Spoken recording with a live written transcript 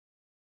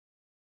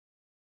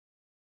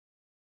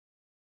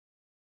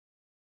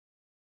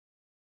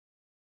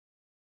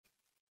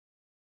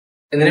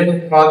In the name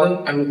of the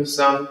Father, and of the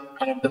Son,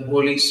 and of the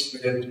Holy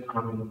Spirit.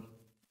 Amen.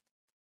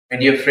 My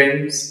dear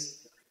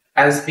friends,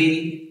 as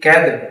we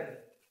gather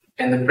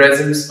in the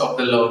presence of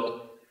the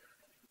Lord,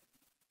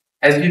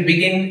 as we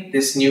begin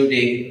this new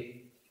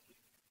day,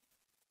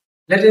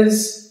 let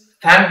us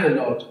thank the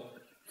Lord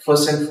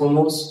first and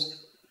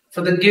foremost for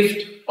the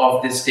gift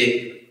of this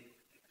day.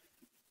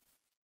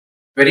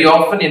 Very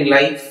often in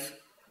life,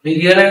 we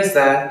realize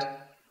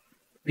that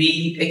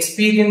we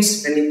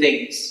experience many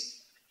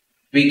things.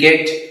 We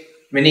get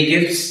many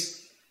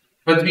gifts,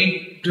 but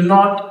we do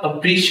not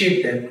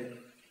appreciate them.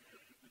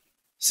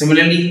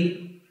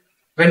 Similarly,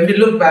 when we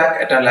look back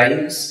at our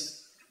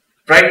lives,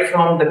 right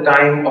from the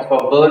time of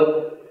our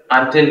birth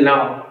until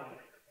now,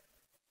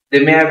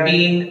 there may have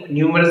been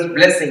numerous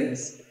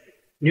blessings,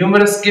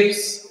 numerous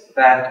gifts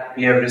that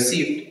we have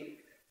received.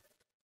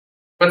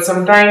 But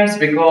sometimes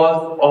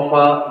because of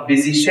our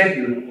busy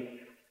schedule,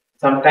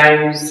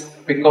 sometimes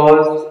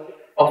because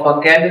of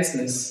our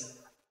carelessness,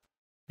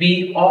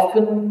 we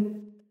often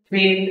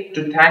fail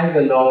to thank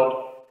the Lord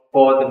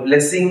for the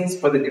blessings,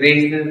 for the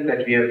graces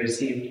that we have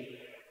received.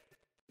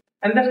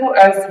 And therefore,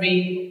 as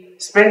we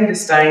spend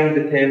this time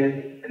with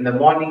Him in the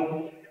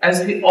morning,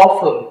 as we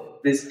offer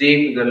this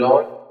day to the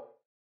Lord,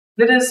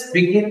 let us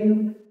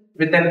begin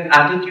with an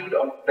attitude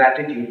of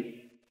gratitude.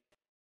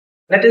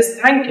 Let us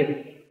thank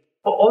Him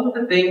for all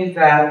the things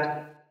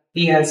that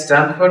He has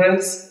done for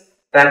us,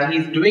 that He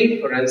is doing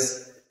for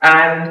us,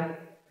 and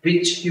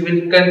which He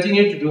will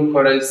continue to do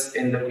for us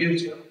in the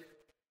future.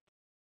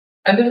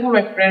 And therefore,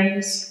 my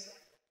friends,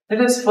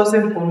 let us first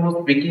and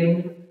foremost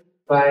begin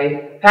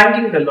by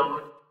thanking the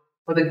Lord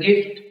for the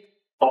gift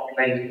of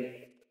life.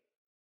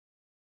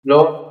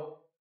 Lord,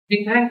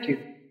 we thank You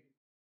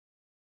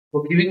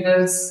for giving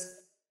us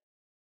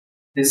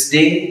this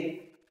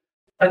day,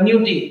 a new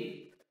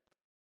day,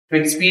 to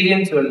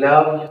experience Your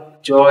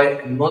love, joy,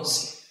 and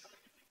mercy.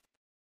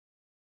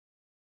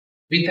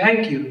 We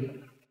thank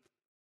You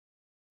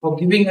for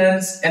giving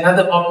us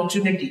another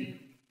opportunity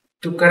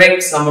to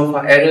correct some of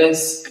our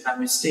errors and our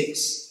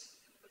mistakes.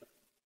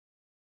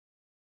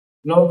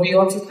 Lord, we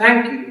also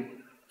thank You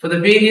for the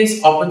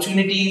various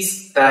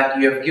opportunities that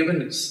You have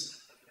given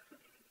us.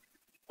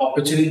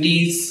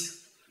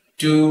 Opportunities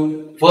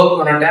to work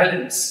on our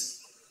talents,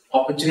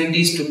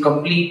 opportunities to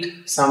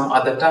complete some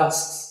other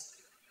tasks.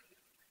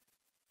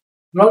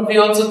 Lord, we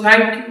also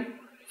thank You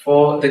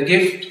for the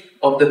gift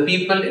of the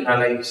people in our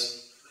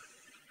lives.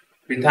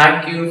 We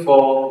thank You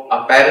for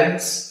our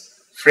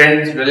parents,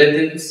 friends,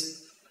 relatives,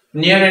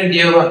 near and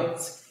dear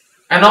ones,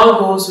 and all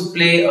those who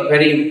play a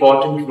very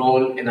important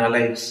role in our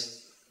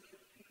lives.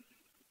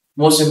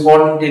 Most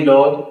importantly,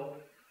 Lord,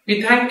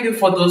 we thank You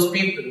for those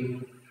people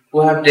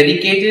who have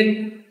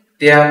dedicated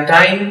their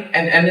time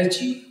and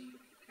energy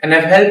and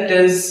have helped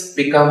us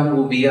become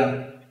who we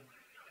are.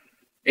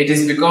 It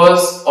is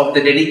because of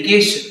the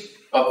dedication,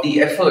 of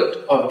the effort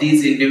of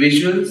these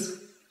individuals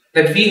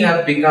that we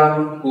have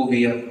become who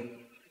we are.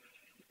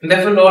 And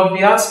therefore, Lord,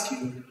 we ask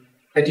You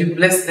that You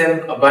bless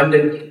them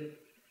abundantly.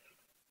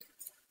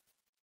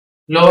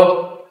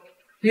 Lord,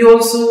 we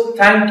also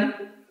thank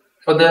You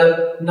for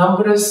the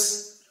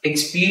numberous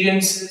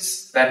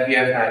experiences that we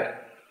have had.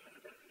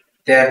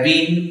 There have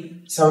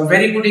been some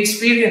very good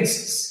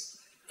experiences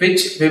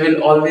which we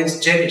will always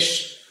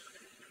cherish.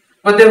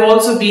 But there have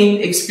also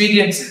been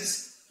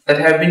experiences that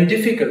have been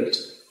difficult,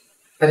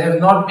 that have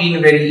not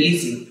been very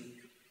easy.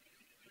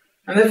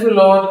 And therefore,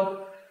 Lord,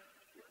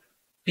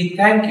 we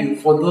thank You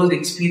for those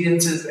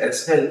experiences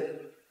as well,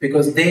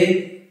 because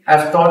they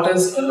have taught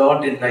us a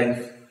lot in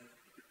life.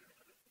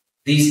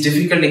 These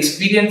difficult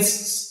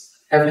experiences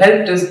have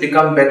helped us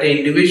become better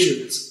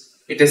individuals.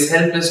 It has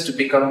helped us to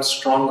become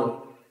stronger.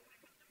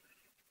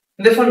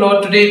 And therefore,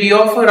 Lord, today we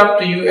offer up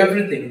to You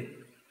everything,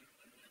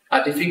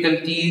 our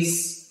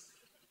difficulties,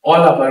 all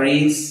our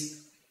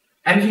worries,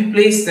 and we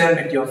place them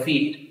at Your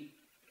feet.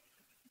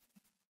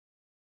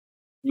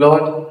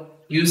 Lord,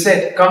 You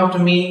said, "Come to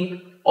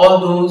Me, all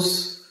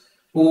those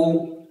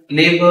who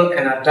labor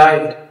and are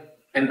tired,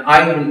 and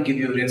I will give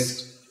you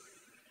rest."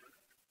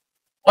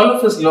 All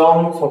of us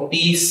long for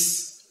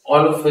peace,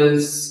 all of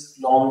us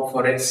long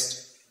for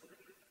rest.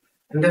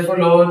 And therefore,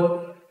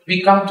 Lord,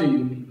 we come to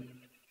You,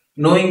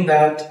 knowing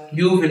that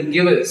You will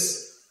give us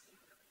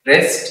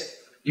rest,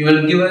 You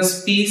will give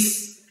us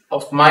peace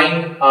of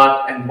mind,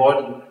 heart, and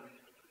body.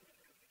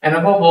 And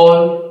above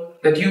all,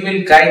 that You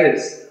will guide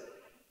us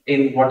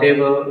in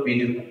whatever we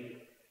do.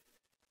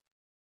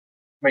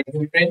 My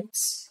dear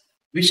friends,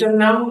 we shall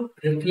now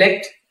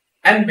reflect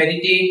and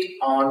meditate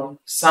on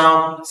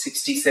Psalm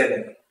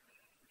 67.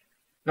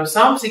 Now,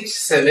 Psalm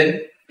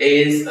 67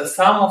 is a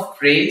psalm of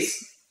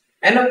praise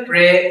and a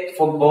prayer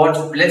for God's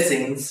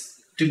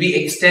blessings to be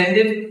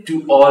extended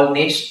to all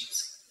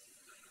nations.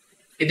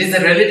 It is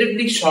a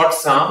relatively short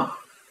psalm,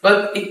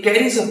 but it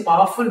carries a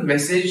powerful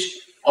message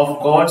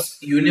of God's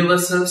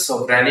universal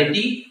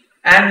sovereignty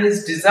and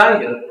His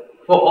desire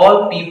for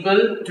all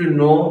people to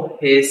know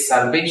His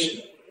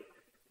salvation.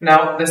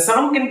 Now, the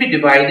psalm can be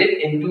divided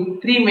into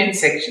three main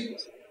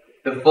sections.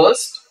 The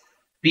first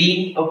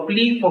being a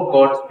plea for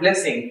God's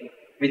blessing,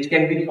 which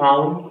can be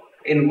found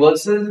in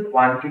verses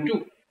 1 to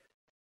 2.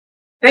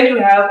 Then you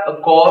have a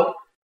call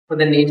for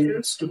the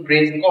nations to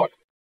praise God,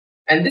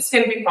 and this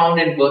can be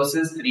found in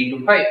verses 3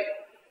 to 5.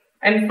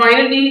 And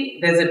finally,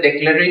 there's a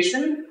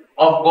declaration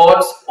of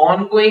God's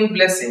ongoing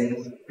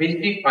blessings, which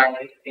we find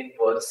in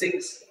verse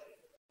 6.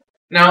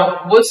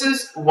 Now,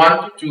 verses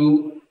 1 to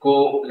 2 go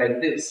like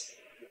this: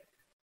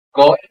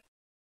 God,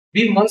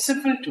 be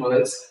merciful to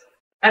us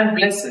and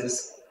bless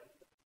us,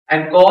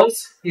 and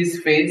cause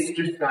his face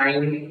to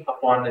shine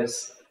upon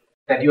us,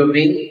 that your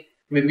way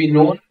may be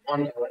known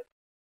on earth,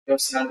 your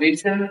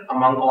salvation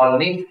among all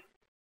nations.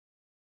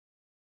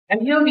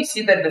 And here we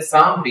see that the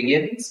psalm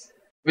begins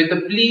with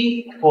a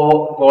plea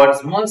for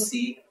God's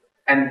mercy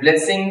and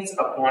blessings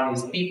upon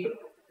his people.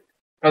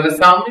 Now the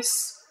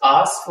psalmist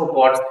asks for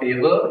God's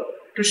favor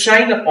to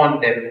shine upon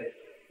them,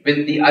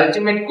 with the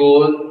ultimate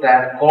goal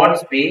that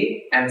God's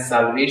way and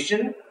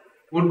salvation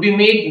would be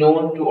made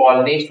known to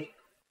all nations.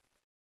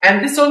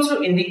 And this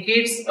also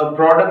indicates a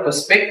broader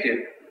perspective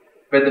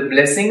where the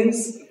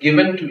blessings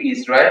given to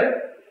Israel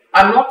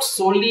are not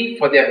solely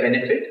for their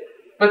benefit,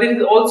 but it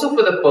is also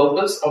for the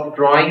purpose of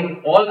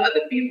drawing all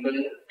other people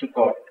to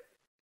God.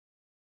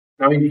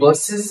 Now in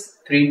verses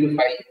 3 to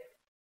 5,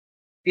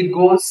 it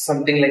goes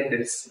something like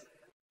this: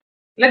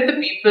 Let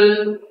the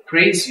people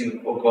praise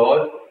you, O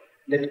God.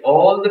 Let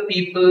all the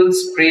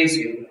peoples praise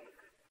you.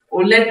 O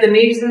let the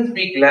nations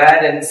be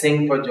glad and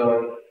sing for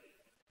joy.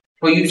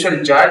 For you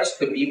shall judge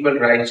the people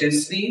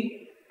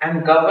righteously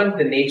and govern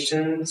the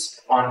nations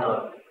on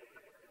earth.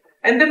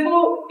 And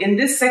therefore, in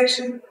this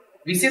section,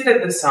 we see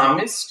that the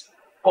psalmist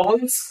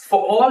calls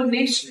for all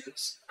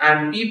nations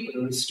and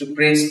peoples to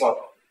praise God.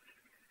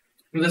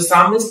 The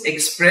psalmist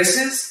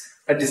expresses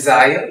a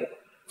desire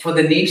for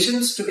the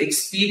nations to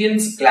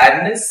experience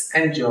gladness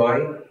and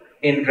joy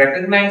in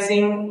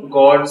recognizing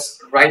God's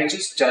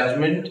righteous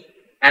judgment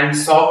and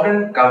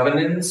sovereign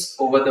governance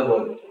over the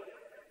world.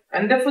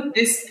 And therefore,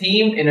 this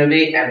theme in a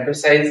way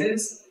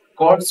emphasizes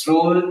God's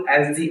role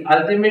as the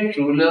ultimate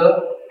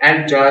ruler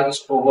and judge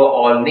over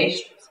all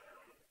nations.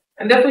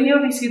 And therefore,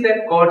 here we see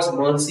that God's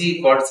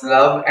mercy, God's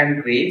love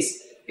and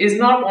grace is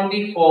not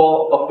only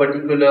for a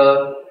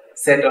particular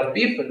set of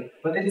people,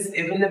 but it is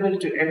available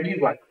to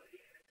everyone,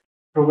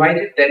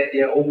 provided that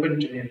they are open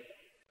to Him.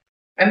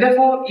 And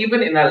therefore,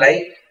 even in our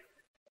life,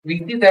 we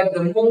see that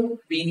the more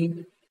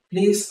we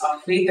place our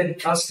faith and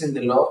trust in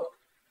the Lord,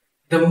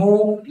 the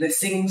more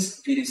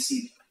blessings we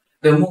receive,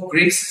 the more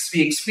graces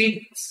we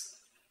experience.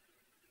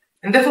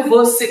 And therefore,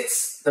 verse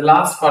 6, the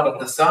last part of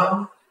the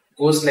psalm,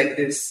 goes like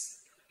this: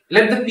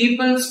 Let the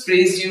peoples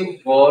praise you,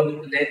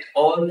 God, let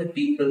all the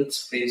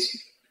peoples praise you.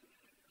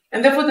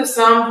 And therefore, the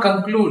psalm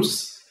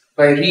concludes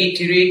by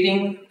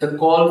reiterating the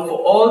call for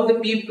all the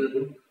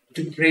people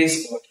to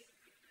praise God.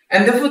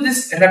 And therefore,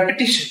 this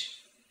repetition,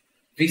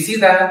 we see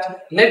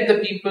that let the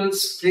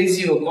peoples praise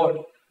you, O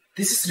God.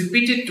 This is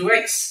repeated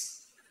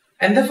twice.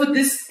 And therefore,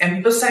 this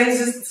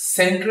emphasizes the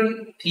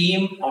central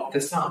theme of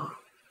the psalm,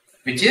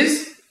 which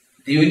is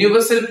the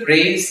universal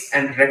praise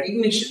and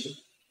recognition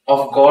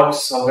of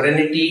God's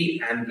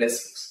sovereignty and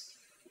blessings.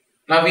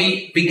 Now,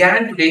 we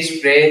began today's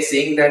prayer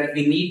saying that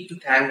we need to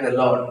thank the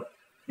Lord.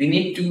 We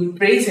need to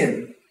praise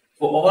Him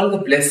for all the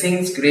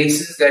blessings,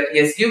 graces that He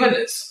has given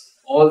us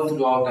all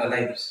throughout our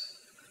lives.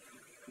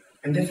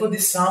 And therefore,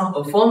 this psalm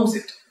affirms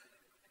it.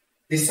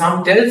 This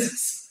psalm tells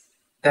us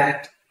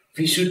that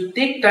we should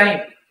take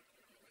time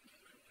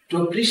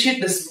to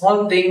appreciate the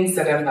small things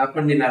that have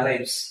happened in our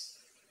lives.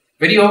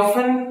 Very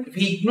often,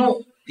 we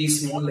ignore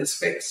these small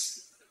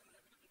aspects.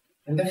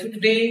 And therefore,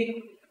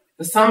 today,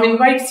 the psalm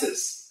invites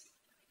us: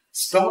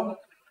 stop,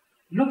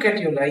 look at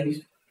your life,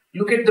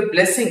 look at the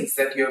blessings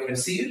that you have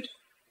received,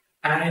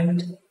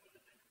 and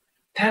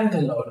thank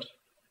the Lord.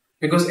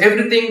 Because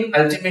everything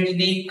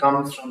ultimately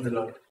comes from the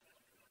Lord.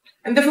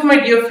 And therefore, my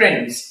dear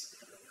friends,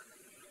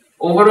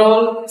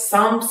 overall,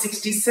 Psalm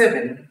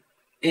 67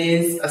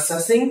 is a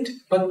succinct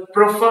but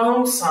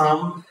profound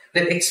psalm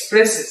that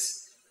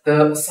expresses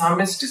the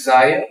psalmist's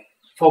desire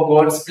for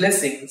God's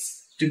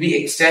blessings to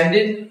be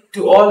extended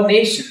to all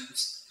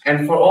nations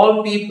and for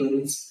all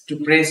peoples to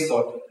praise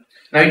God.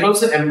 Now, it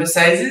also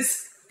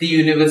emphasizes the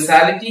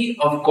universality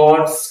of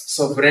God's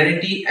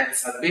sovereignty and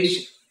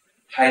salvation,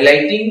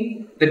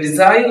 highlighting the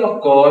desire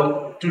of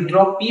God to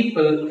draw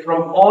people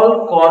from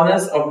all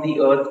corners of the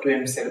earth to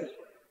Himself.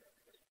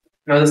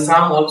 Now, the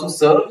psalm also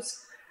serves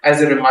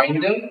as a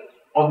reminder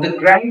of the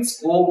grand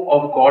scope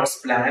of God's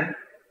plan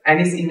and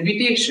His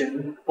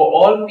invitation for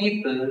all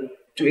people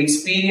to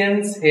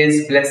experience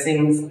His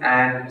blessings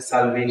and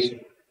salvation.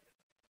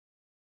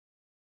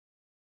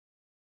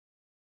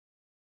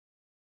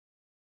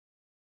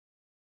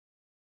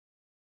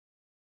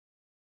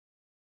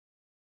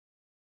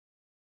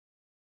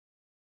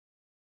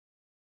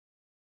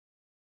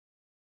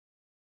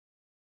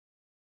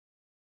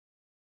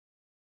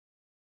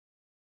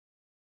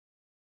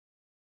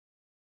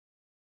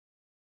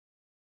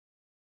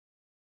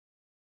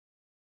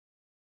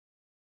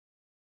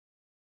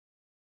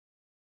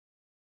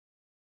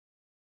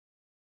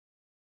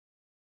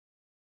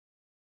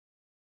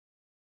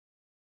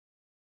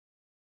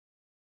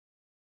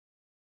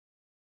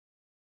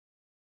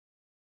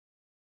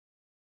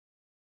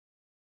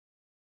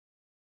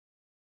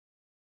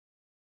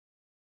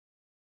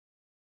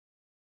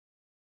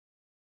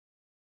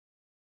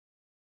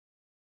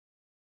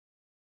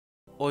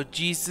 O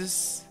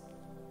Jesus,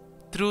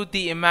 through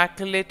the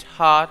Immaculate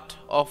Heart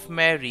of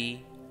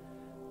Mary,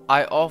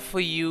 I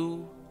offer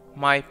you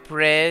my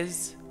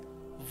prayers,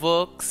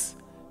 works,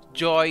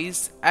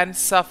 joys, and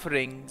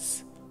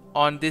sufferings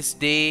on this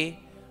day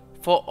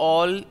for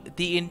all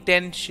the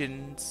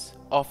intentions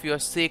of your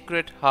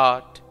Sacred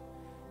Heart,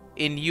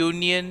 in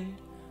union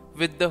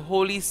with the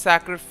holy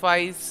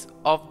sacrifice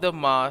of the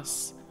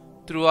Mass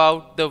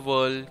throughout the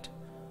world,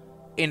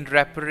 in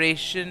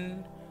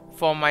reparation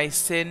for my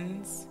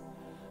sins,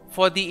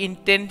 for the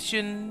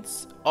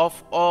intentions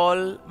of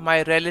all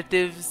my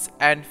relatives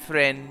and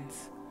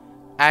friends,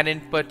 and in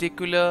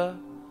particular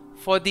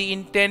for the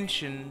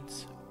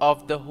intentions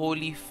of the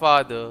Holy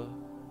Father.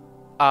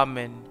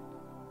 Amen.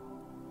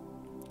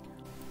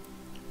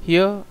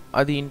 Here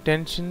are the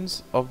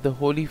intentions of the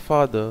Holy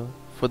Father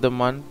for the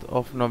month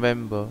of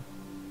November.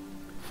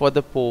 For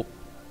the Pope,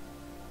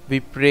 we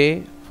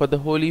pray for the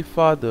Holy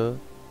Father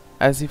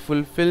as he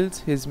fulfills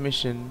his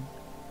mission.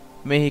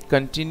 May he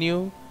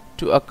continue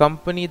to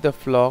accompany the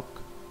flock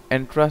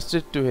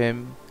entrusted to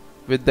him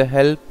with the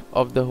help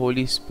of the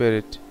Holy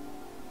Spirit.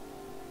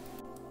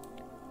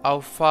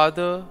 Our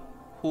Father,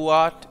 who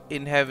art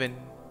in heaven,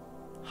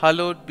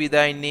 hallowed be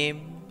thy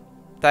name.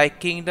 Thy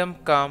kingdom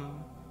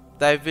come,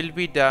 thy will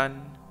be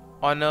done,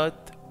 on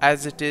earth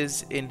as it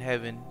is in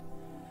heaven.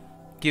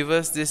 Give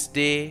us this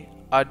day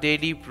our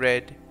daily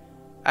bread,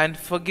 and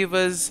forgive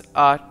us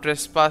our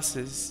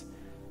trespasses,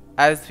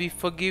 as we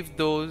forgive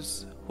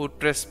those who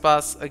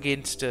trespass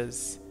against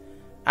us.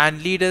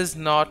 And lead us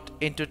not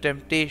into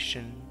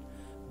temptation,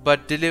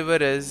 but deliver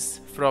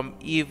us from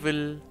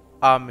evil.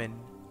 Amen.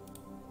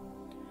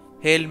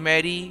 Hail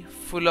Mary,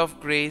 full of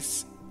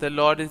grace, the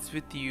Lord is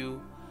with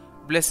you.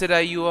 Blessed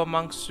are you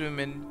amongst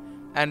women,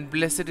 and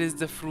blessed is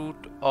the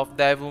fruit of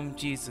thy womb,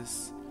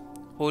 Jesus.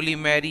 Holy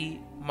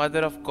Mary,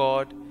 Mother of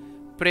God,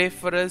 pray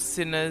for us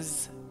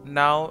sinners,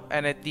 now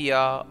and at the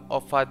hour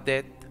of our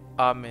death.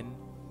 Amen.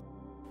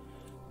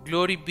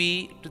 Glory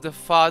be to the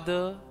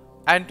Father,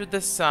 and to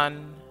the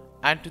Son,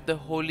 and to the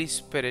Holy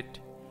Spirit,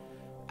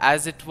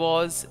 as it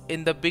was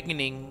in the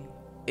beginning,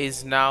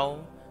 is now,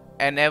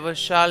 and ever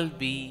shall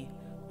be,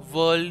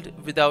 world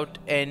without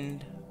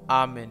end.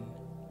 Amen.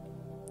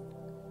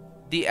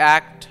 The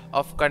Act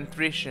of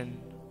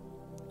Contrition.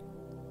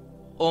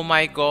 O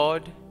my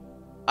God,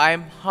 I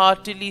am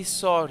heartily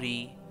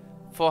sorry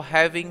for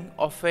having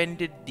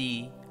offended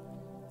Thee,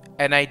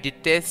 and I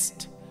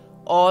detest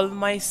all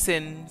my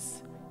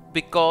sins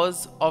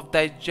because of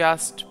Thy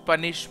just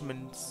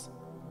punishments,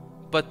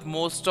 but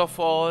most of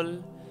all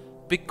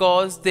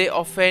because they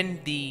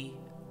offend Thee,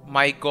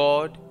 my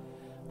God,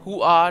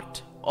 who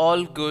art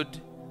all good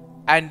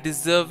and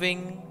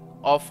deserving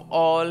of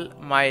all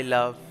my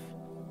love.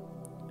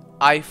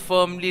 I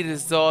firmly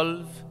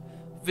resolve,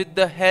 with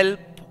the help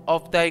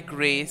of Thy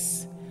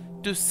grace,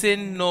 to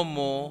sin no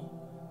more,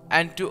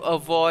 and to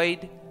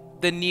avoid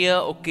the near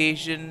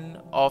occasion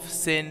of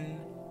sin.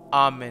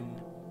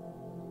 Amen.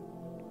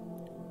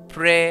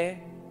 Prayer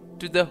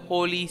to the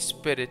Holy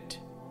Spirit.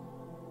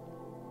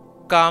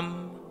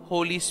 Come,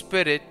 Holy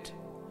Spirit,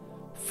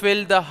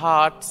 fill the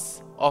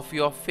hearts of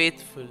your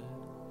faithful,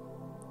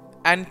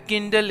 and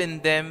kindle in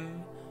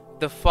them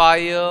the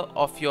fire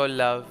of your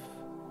love.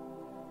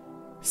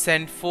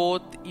 Send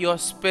forth your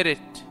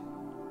Spirit,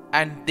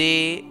 and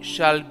they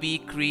shall be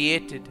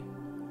created,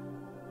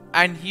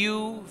 and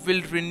you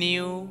will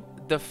renew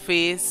the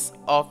face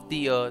of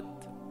the earth.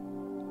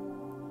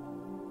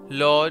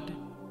 Lord,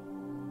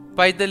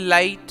 by the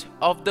light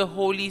of the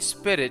Holy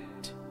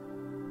Spirit,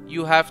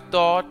 you have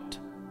taught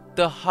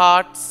the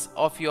hearts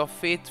of your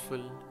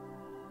faithful.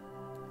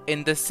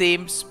 In the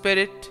same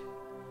Spirit,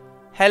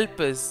 help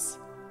us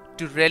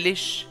to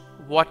relish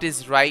what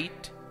is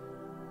right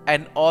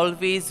and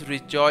always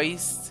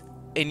rejoice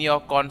in your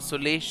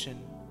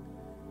consolation.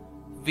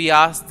 We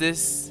ask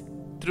this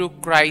through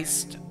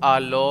Christ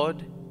our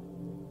Lord.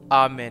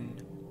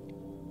 Amen.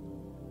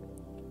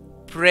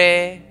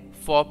 Prayer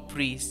for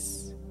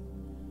priests.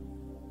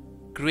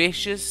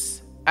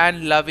 Gracious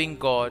and loving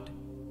God,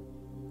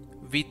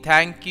 we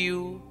thank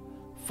you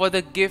for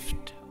the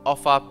gift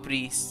of our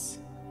priests.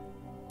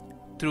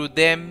 Through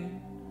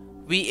them,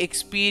 we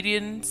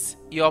experience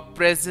your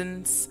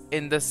presence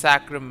in the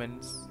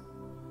sacraments.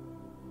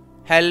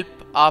 Help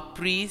our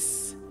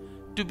priests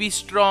to be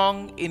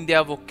strong in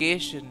their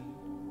vocation.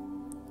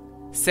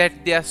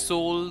 Set their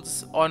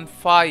souls on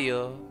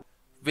fire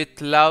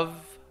with love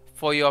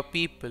for your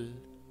people.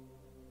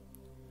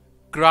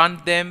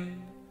 Grant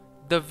them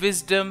the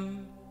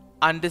wisdom,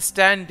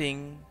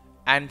 understanding,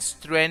 and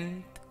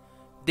strength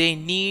they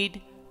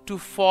need to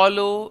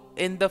follow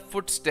in the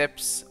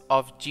footsteps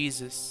of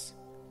Jesus.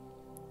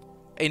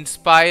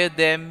 Inspire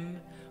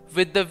them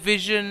with the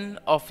vision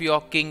of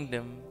your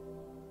kingdom.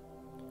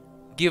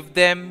 Give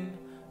them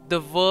the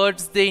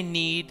words they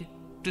need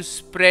to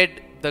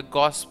spread the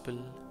gospel.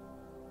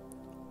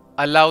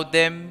 Allow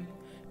them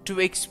to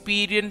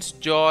experience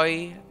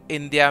joy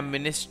in their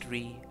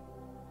ministry.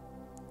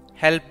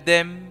 Help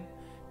them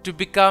to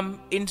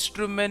become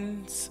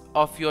instruments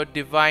of your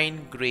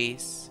divine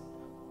grace.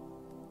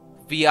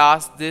 We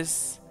ask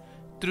this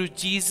through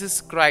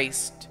Jesus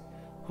Christ,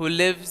 who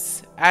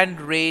lives and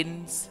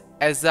reigns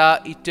as our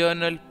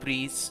eternal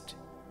priest.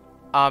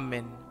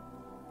 Amen.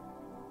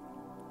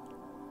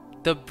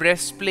 The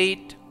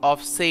breastplate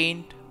of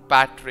Saint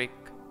Patrick.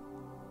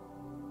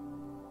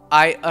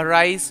 I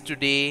arise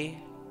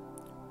today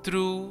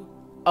through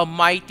a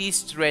mighty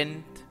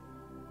strength,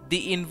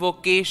 the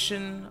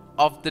invocation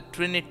of the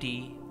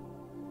Trinity,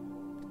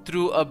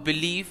 through a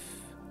belief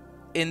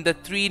in the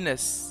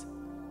threeness,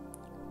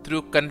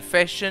 through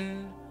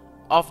confession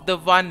of the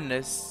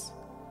oneness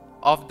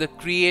of the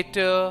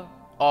Creator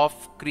of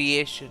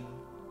creation.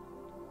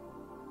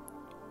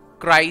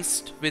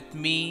 Christ with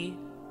me,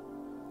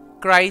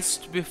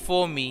 Christ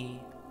before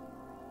me,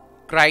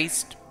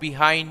 Christ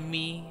behind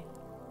me,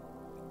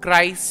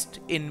 Christ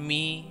in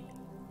me,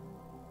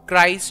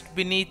 Christ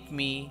beneath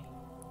me,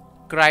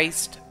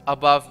 Christ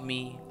above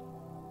me,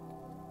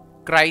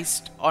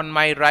 Christ on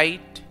my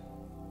right,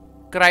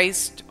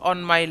 Christ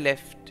on my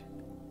left,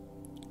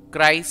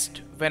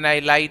 Christ when I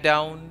lie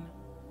down,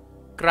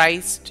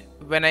 Christ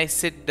when I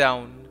sit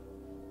down,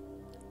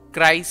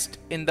 Christ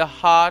in the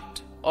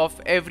heart of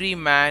every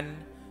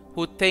man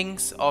who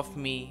thinks of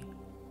me,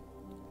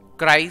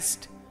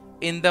 Christ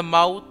in the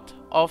mouth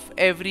of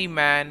every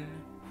man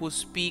who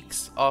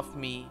speaks of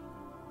me,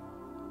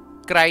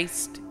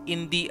 Christ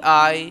in the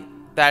eye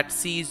that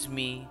sees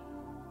me,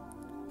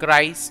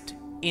 Christ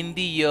in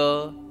the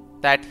ear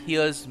that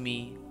hears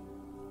me.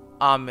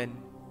 Amen.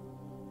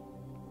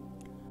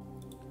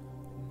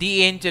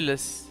 The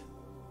Angelus.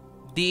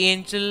 The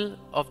angel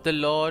of the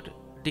Lord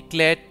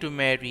declared to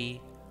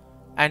Mary,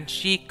 and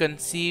she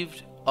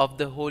conceived of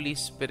the Holy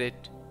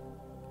Spirit.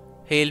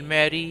 Hail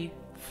Mary,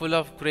 full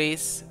of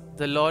grace,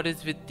 the Lord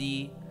is with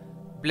thee.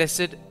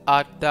 Blessed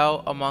art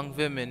thou among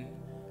women,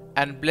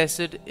 and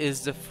blessed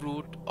is the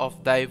fruit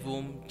of thy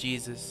womb,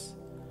 Jesus.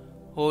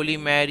 Holy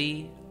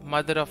Mary,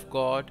 Mother of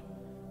God,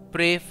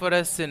 pray for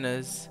us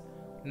sinners,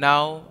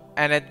 now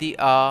and at the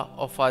hour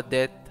of our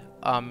death.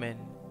 Amen.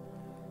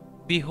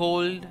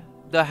 Behold,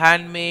 the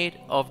handmaid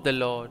of the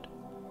Lord.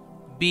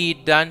 Be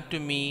it done to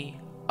me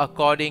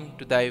according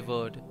to thy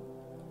word.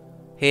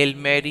 Hail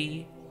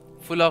Mary,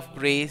 full of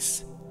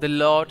grace, the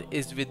Lord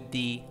is with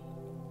thee.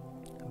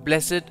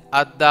 Blessed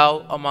art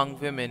thou among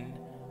women,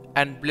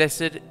 and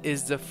blessed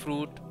is the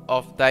fruit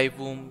of thy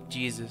womb,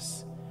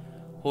 Jesus.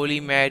 Holy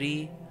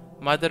Mary,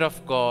 Mother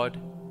of God,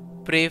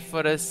 pray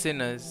for us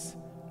sinners,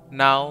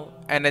 now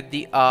and at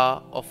the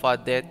hour of our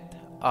death.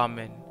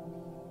 Amen.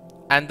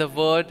 And the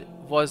Word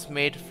was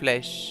made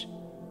flesh,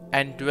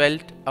 and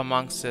dwelt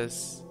amongst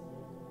us.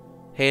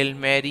 Hail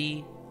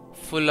Mary,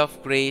 full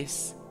of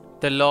grace,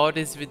 the Lord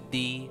is with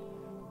thee.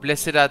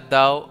 Blessed art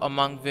thou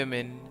among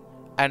women,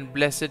 and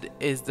blessed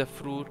is the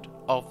fruit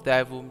of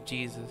thy womb,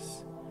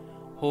 Jesus.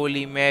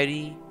 Holy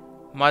Mary,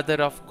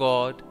 Mother of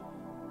God,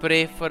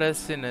 pray for us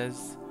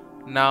sinners,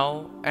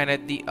 now and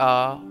at the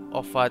hour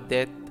of our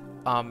death.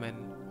 Amen.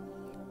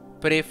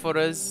 Pray for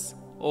us,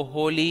 O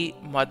Holy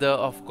Mother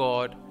of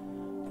God,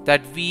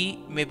 that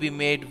we may be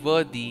made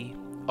worthy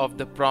of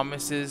the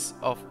promises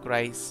of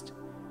Christ.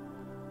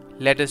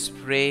 Let us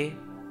pray.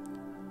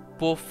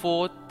 Pour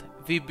forth,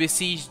 we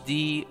beseech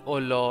thee, O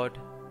Lord,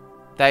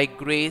 thy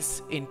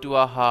grace into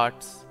our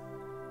hearts,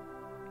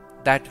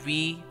 that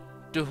we,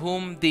 to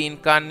whom the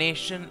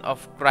incarnation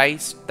of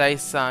Christ thy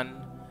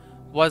Son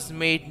was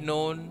made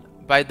known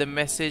by the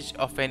message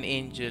of an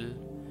angel,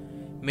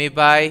 may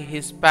by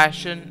his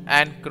passion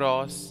and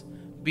cross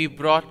be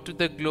brought to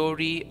the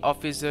glory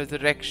of his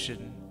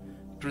resurrection,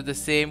 through the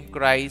same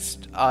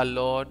Christ our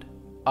Lord.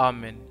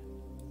 Amen.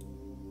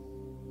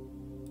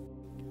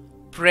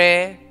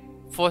 Prayer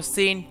for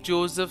Saint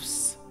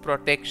Joseph's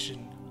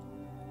protection.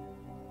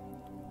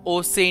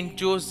 O Saint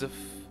Joseph,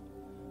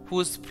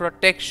 whose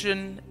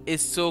protection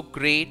is so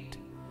great,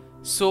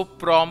 so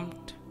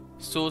prompt,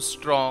 so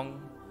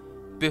strong,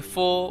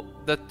 before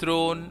the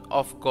throne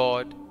of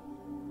God,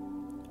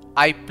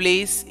 I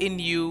place in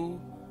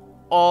you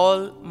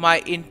all my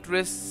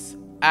interests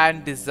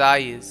and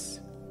desires.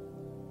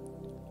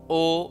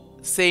 O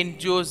Saint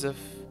Joseph,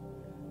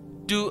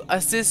 do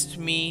assist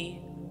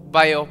me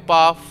by your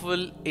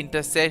powerful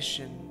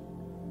intercession,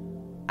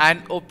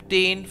 and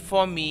obtain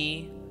for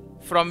me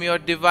from your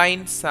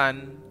divine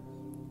Son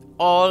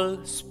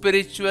all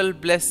spiritual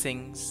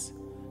blessings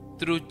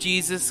through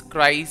Jesus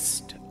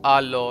Christ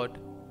our Lord,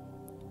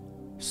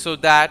 so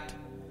that,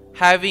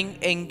 having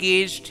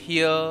engaged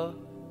here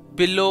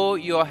below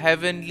your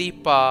heavenly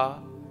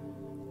power,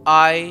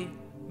 I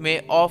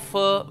may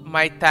offer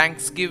my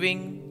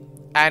thanksgiving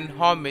and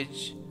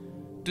homage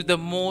to the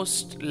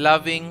most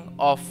loving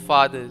of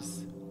fathers.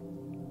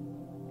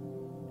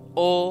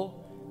 O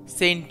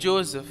Saint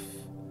Joseph,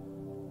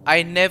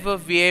 I never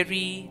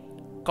weary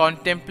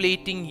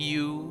contemplating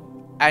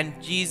you and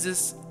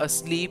Jesus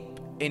asleep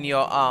in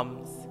your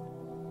arms.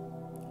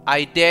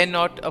 I dare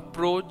not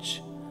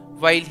approach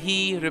while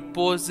he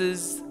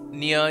reposes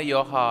near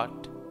your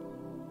heart.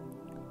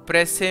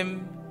 Press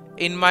him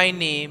in my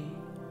name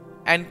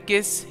and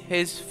kiss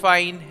his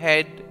fine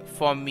head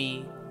for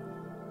me,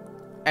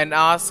 and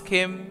ask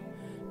him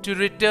to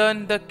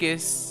return the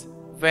kiss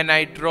when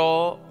I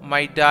draw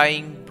my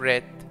dying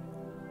breath.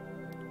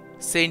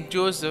 Saint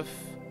Joseph,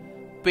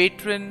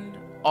 patron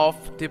of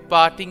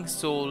departing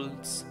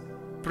souls,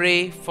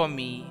 pray for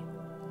me.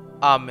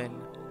 Amen.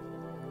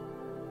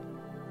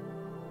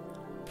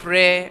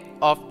 Prayer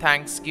of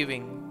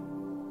Thanksgiving.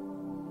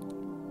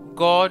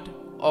 God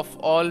of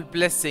all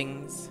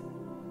blessings,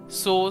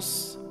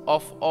 source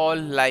of all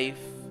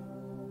life,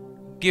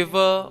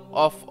 giver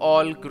of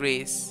all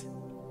grace,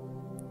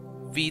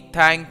 we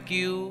thank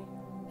you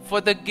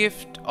for the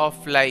gift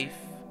of life,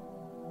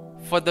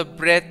 for the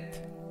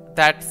breath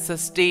that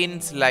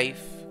sustains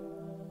life,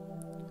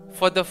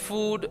 for the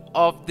food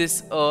of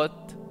this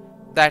earth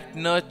that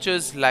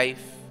nurtures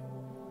life,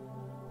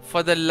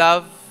 for the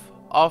love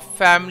of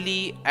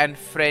family and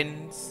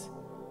friends,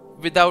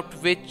 without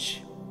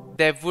which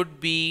there would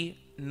be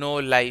no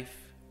life.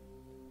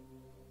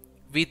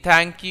 We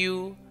thank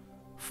you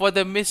for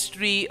the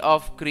mystery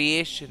of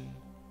creation,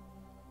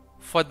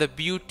 for the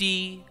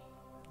beauty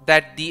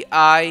that the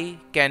eye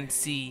can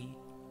see,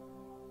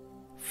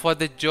 for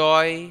the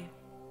joy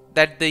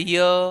that the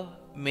ear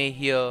may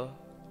hear,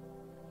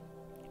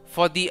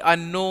 for the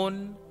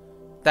unknown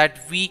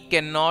that we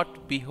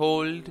cannot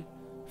behold,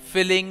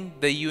 filling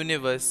the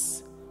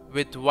universe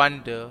with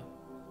wonder,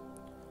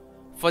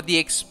 for the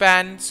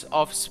expanse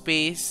of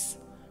space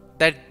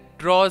that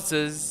draws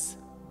us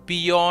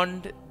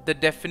beyond the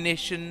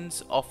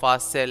definitions of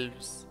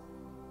ourselves.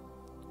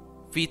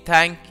 We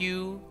thank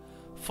you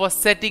for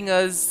setting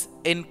us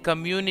in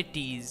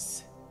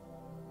communities,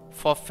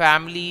 for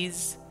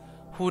families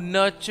who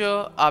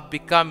nurture our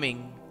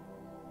becoming,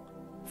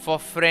 for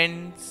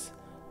friends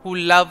who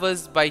love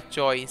us by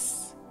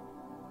choice,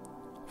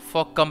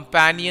 for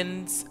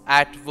companions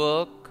at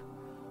work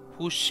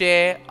who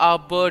share our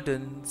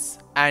burdens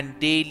and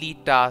daily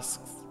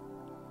tasks,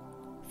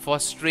 for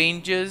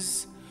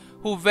strangers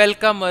who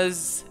welcome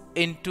us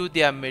into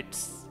their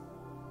midst,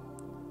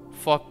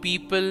 for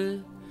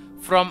people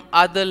from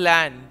other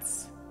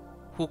lands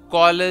who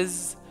call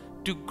us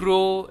to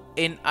grow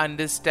in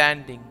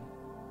understanding,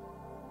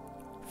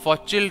 for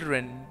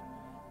children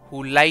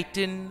who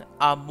lighten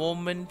our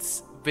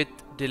moments with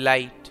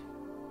delight,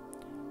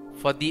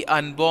 for the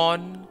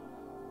unborn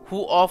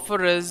who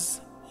offer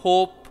us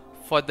hope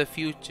for the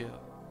future.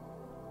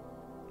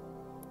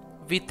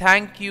 We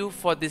thank you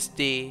for this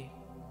day,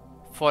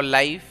 for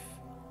life,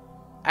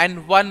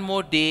 and one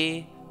more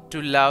day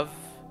to love,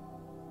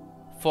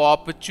 for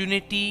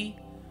opportunity,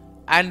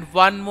 and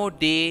one more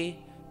day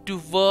to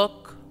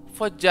work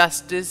for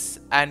justice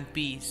and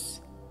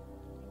peace,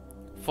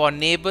 for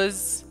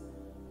neighbors,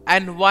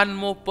 and one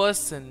more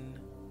person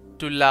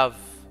to love,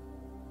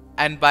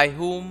 and by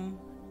whom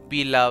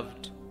be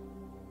loved,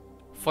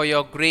 for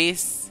your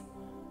grace,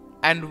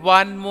 and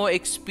one more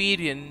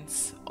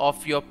experience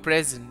of your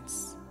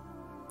presence,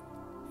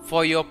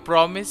 for your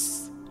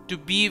promise to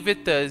be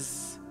with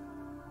us,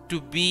 to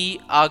be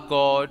our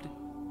God,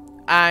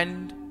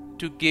 and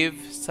to give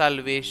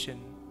salvation.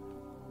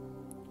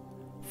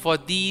 For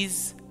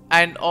these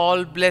and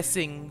all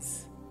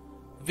blessings,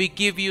 we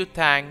give you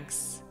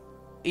thanks,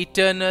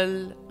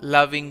 eternal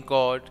loving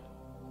God.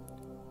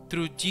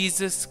 Through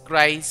Jesus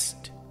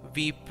Christ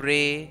we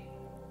pray.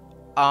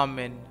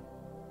 Amen.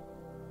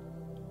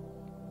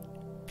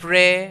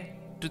 Prayer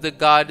to the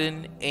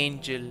Guardian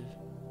Angel.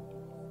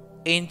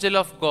 Angel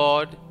of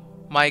God,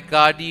 my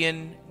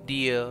guardian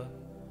dear,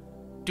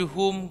 to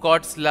whom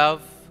God's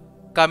love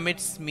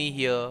commits me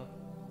here,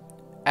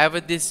 ever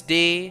this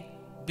day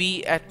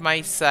be at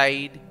my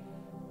side,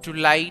 to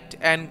light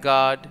and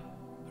guard,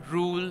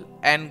 rule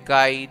and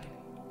guide.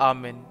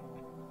 Amen.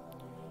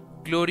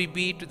 Glory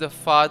be to the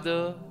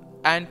Father,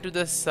 and to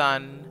the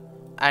Son,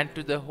 and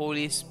to the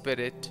Holy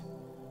Spirit,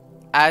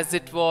 as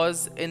it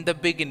was in the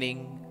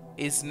beginning,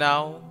 is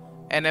now,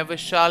 and ever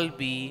shall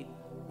be,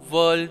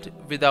 world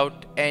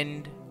without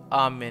end.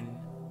 Amen.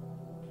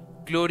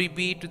 Glory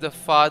be to the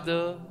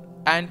Father,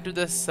 and to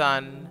the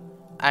Son,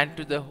 and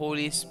to the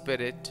Holy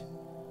Spirit,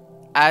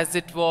 as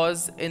it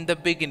was in the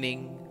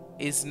beginning,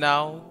 is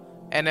now,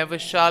 and ever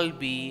shall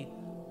be,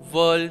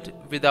 world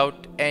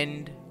without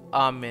end.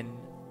 Amen.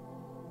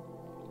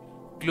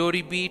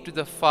 Glory be to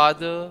the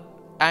Father,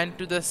 and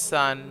to the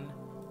Son,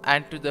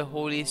 and to the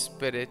Holy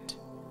Spirit,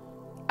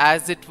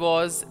 as it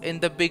was in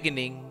the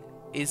beginning,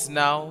 is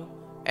now,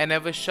 and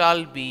ever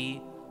shall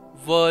be,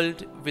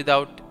 world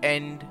without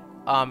end.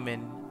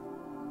 Amen.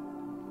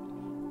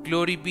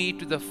 Glory be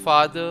to the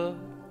Father,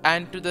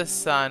 and to the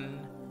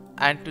Son,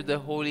 and to the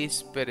Holy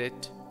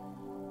Spirit,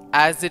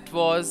 as it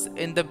was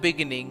in the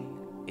beginning,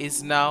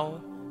 is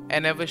now,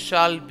 and ever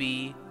shall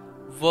be,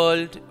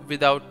 world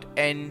without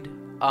end.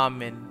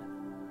 Amen.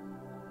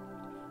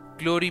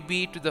 Glory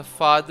be to the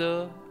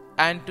Father,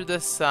 and to the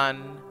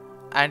Son,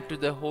 and to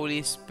the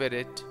Holy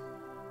Spirit,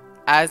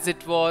 as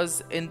it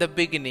was in the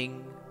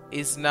beginning,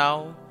 is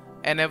now,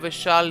 and ever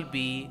shall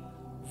be,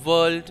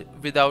 world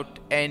without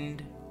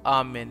end.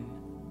 Amen.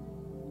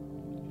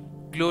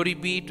 Glory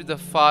be to the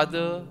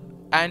Father,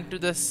 and to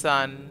the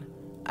Son,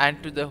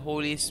 and to the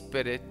Holy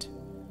Spirit,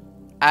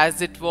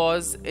 as it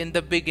was in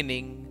the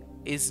beginning,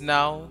 is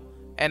now,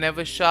 and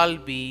ever shall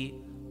be,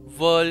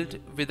 world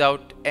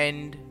without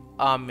end.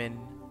 Amen.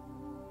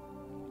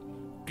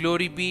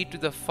 Glory be to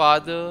the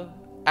Father,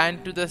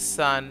 and to the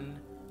Son,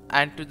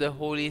 and to the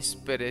Holy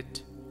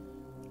Spirit,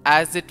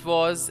 as it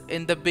was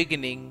in the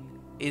beginning,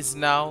 is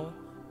now,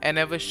 and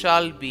ever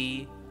shall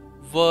be,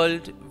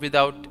 world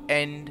without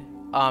end.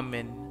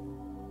 Amen.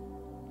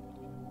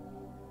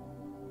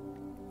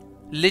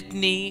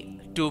 Litany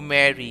to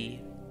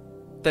Mary,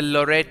 the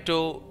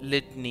Loreto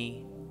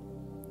Litany.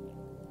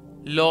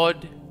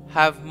 Lord,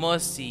 have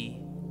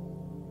mercy.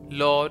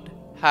 Lord,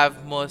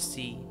 have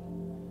mercy.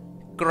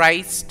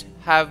 Christ,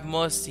 have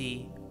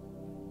mercy.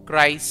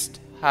 Christ,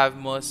 have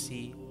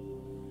mercy.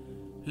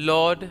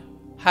 Lord,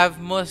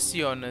 have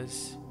mercy on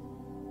us.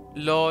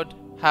 Lord,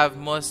 have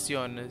mercy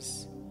on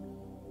us.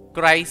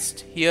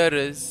 Christ, hear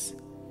us.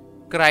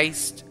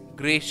 Christ,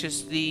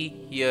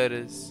 graciously hear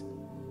us.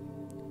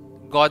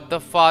 God the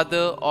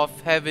Father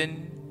of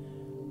heaven,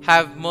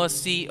 have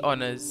mercy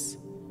on us.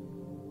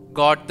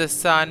 God the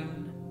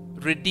Son,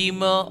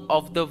 Redeemer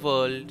of the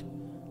world,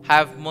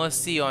 have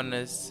mercy on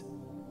us.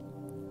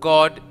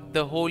 God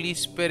the Holy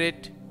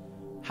Spirit,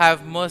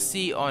 have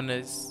mercy on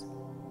us.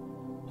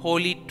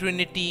 Holy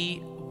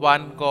Trinity,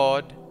 one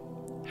God,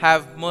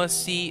 have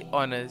mercy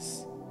on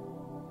us.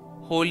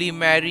 Holy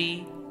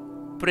Mary,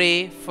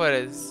 pray for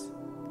us.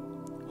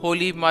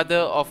 Holy Mother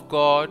of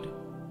God,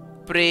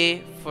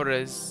 pray for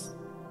us.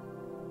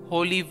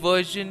 Holy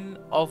Virgin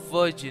of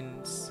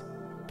Virgins,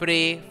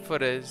 pray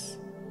for us.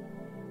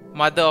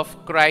 Mother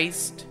of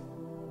Christ,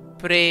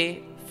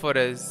 pray for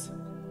us.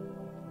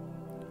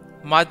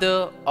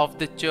 Mother of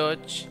the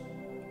Church,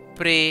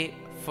 pray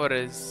for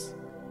us.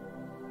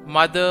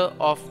 Mother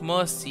of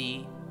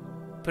Mercy,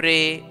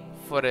 pray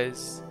for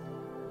us.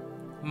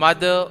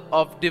 Mother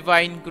of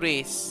Divine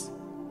Grace,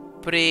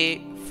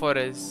 pray for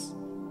us.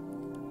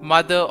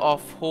 Mother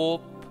of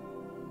Hope,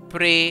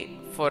 pray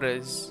for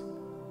us.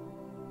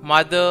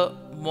 Mother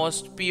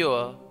most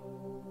pure,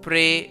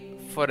 pray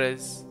for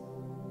us.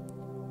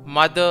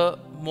 Mother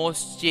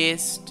most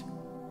chaste,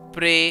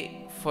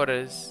 pray for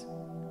us.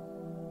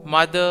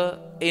 Mother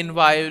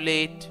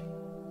inviolate,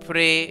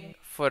 pray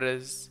for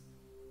us.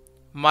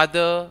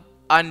 Mother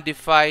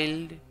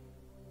undefiled,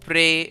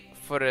 pray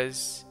for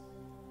us.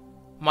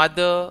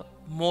 Mother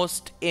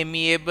most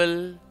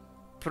amiable,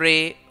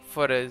 pray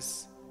for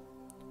us.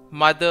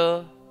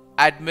 Mother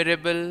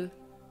admirable,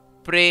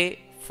 pray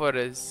for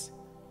us.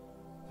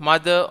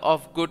 Mother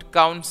of good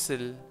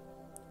counsel,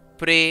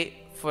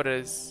 pray for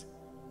us.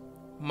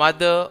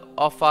 Mother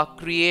of our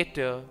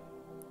Creator,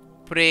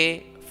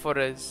 pray for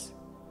us.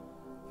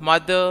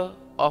 Mother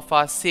of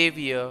our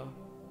Savior,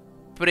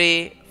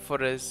 pray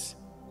for us.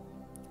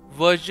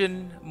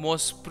 Virgin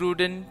most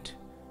prudent,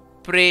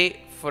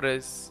 pray for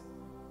us.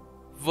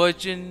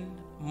 Virgin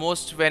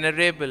most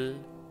venerable,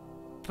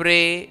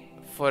 pray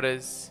for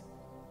us.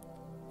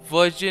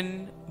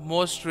 Virgin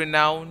most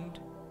renowned,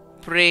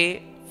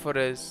 pray for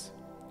us.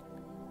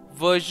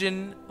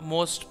 Virgin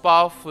most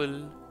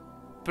powerful,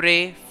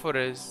 pray for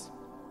us.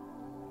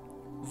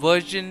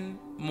 Virgin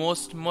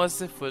most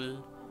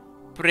merciful,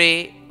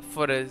 pray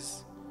for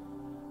us.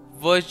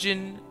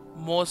 Virgin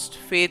most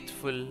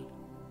faithful,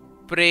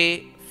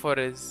 pray for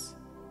us.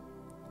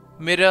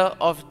 Mirror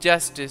of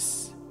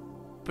justice,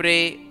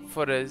 pray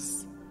for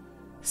us.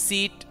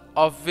 Seat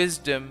of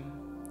wisdom,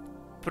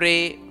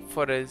 pray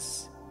for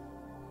us.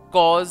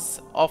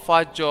 Cause of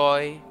our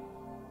joy,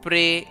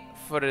 pray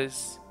for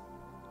us.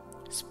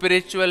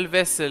 Spiritual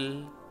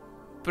vessel,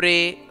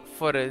 pray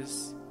for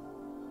us.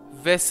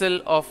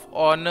 Vessel of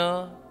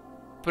honor,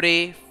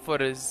 pray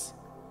for us.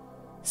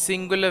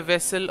 Singular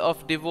vessel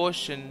of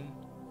devotion,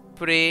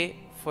 pray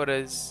for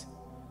us.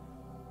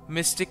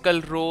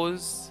 Mystical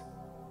rose,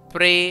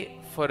 pray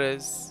for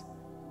us.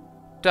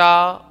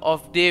 Tower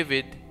of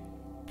David,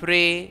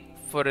 pray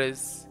for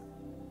us.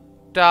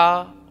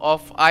 Tower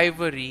of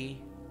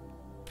ivory,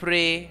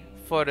 pray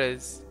for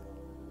us.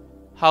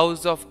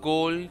 House of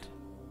gold,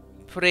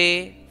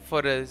 pray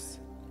for us.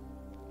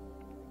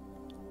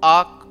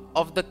 Ark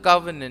of the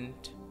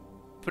Covenant,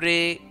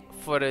 pray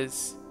for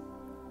us.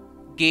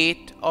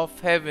 Gate of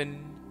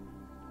heaven,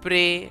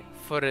 pray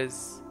for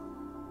us.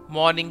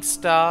 Morning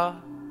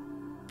star,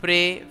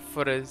 pray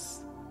for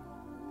us.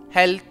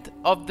 Health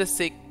of the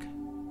sick,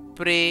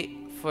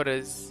 pray for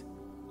us.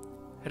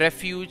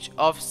 Refuge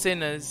of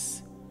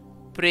sinners,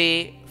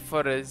 pray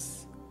for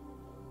us.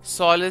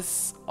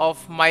 Solace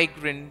of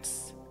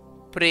migrants,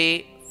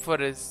 pray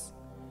for us.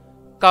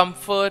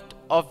 Comfort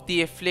of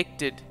the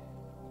afflicted,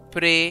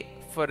 pray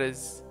for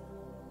us.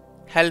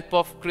 Help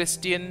of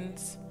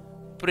Christians,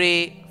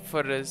 pray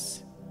for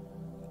us.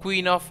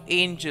 Queen of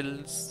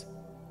angels,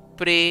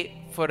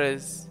 pray for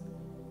us.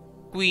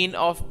 Queen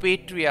of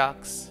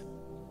patriarchs,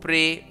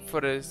 pray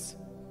for us.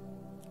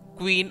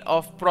 Queen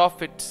of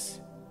prophets,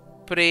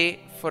 pray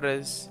for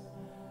us.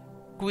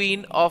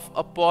 Queen of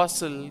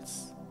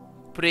apostles,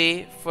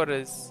 pray for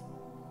us.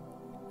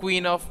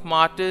 Queen of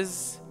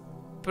martyrs,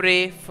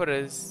 pray for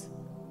us.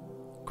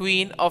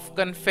 Queen of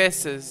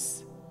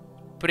confessors,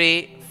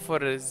 pray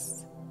for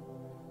us.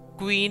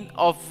 Queen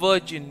of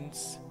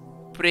Virgins,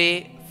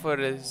 pray for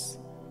us.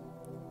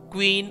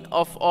 Queen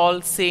of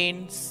all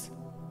saints,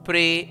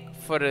 pray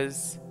for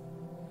us.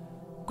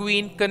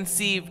 Queen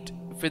conceived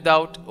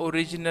without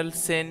original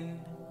sin,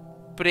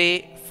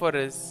 pray for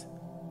us.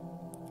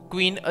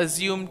 Queen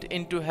assumed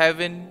into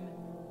heaven,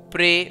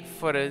 pray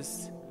for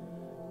us.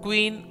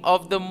 Queen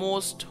of the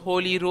Most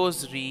Holy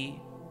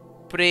Rosary,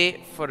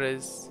 pray for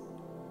us.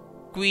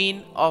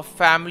 Queen of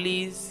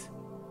families,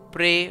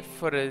 pray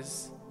for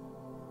us.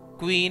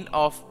 Queen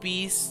of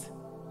peace,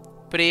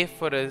 pray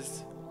for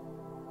us.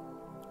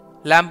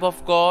 Lamb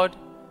of God,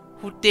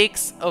 who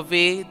takes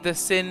away the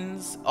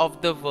sins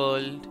of the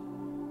world,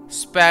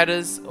 spare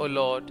us, O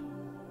Lord.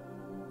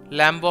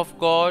 Lamb of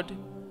God,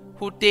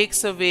 who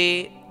takes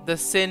away the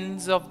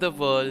sins of the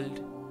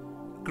world,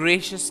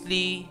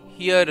 graciously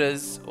hear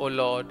us, O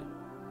Lord.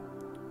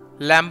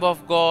 Lamb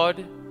of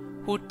God,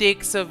 who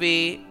takes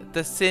away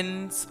the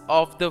sins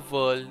of the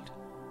world,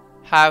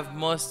 have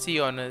mercy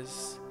on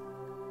us.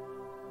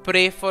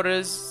 Pray for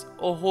us,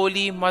 O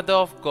Holy Mother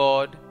of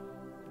God,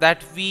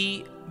 that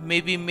we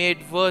may be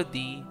made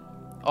worthy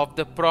of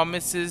the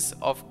promises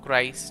of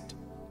Christ.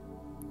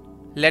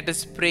 Let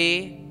us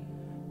pray.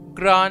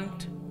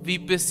 Grant, we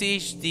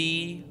beseech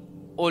Thee,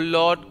 O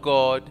Lord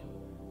God,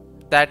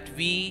 that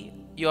we,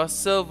 Your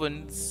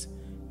servants,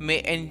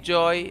 may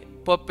enjoy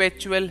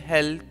perpetual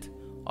health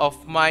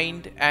of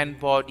mind and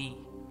body,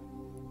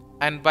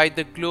 and by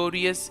the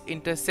glorious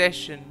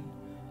intercession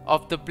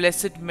of the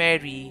Blessed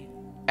Mary,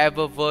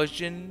 ever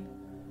Virgin,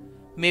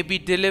 may be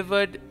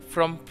delivered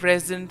from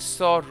present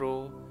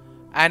sorrow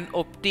and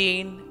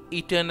obtain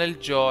eternal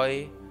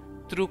joy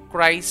through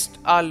Christ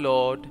our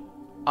Lord.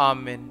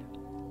 Amen.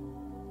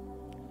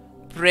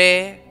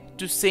 Prayer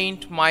to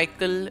Saint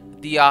Michael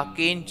the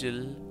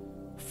Archangel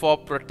for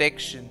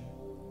protection.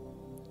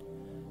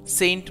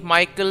 Saint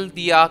Michael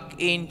the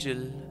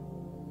Archangel,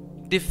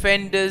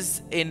 defend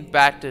us in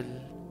battle.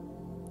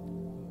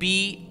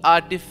 Be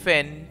our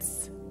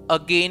defense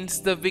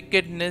against the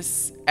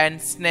wickedness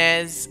and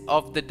snares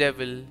of the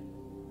devil.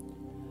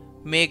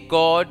 May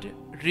God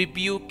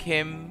rebuke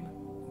him,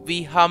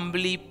 we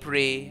humbly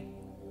pray.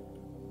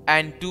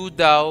 And do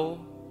Thou,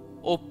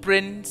 O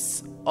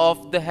Prince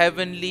of the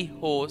heavenly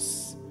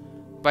hosts,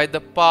 by the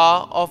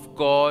power of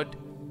God,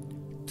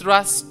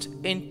 thrust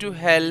into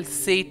hell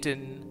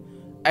Satan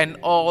and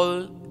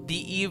all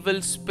the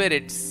evil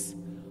spirits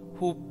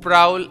who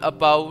prowl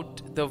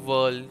about the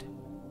world,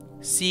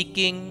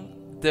 seeking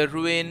the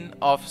ruin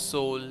of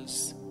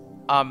souls.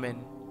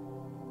 Amen.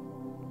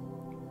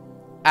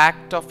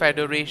 Act of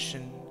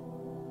Adoration.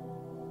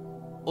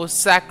 O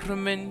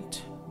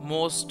Sacrament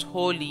most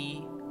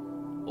holy,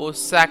 O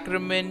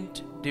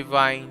Sacrament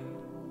divine,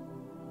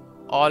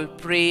 all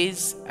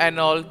praise and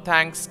all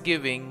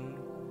thanksgiving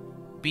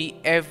be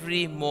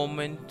every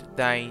moment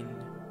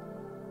Thine.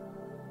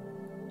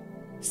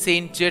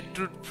 Saint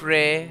Gertrude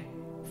Prayer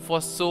for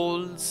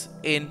souls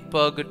in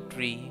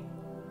purgatory.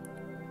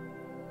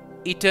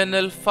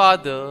 Eternal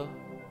Father,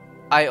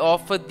 I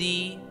offer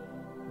Thee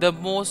the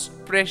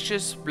most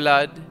precious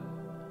blood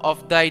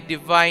of Thy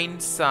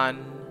divine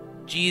Son,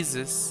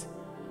 Jesus,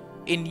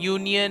 in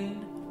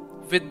union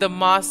with the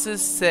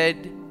masses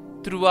said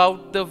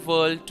throughout the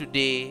world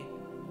today,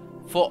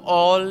 for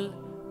all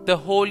the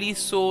holy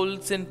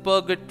souls in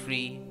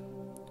purgatory,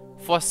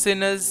 for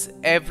sinners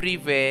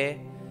everywhere,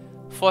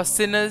 for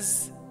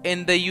sinners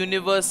in the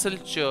universal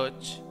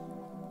church,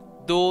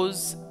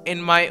 those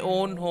in my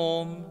own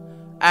home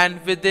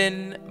and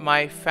within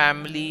my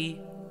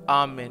family.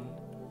 Amen.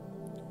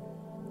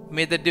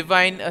 May the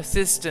divine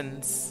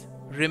assistance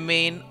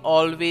remain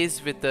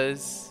always with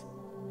us,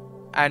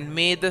 and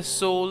may the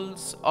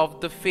souls of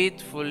the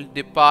faithful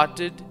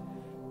departed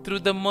through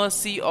the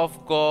mercy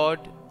of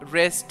God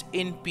rest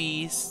in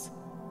peace.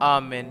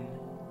 Amen.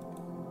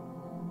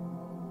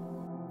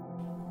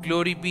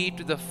 Glory be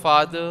to the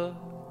Father,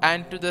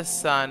 and to the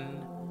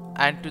Son,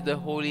 and to the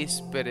Holy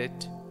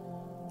Spirit,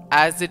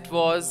 as it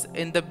was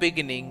in the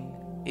beginning,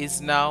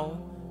 is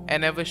now,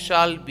 and ever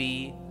shall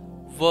be,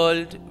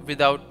 world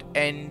without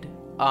end.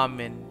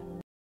 Amen.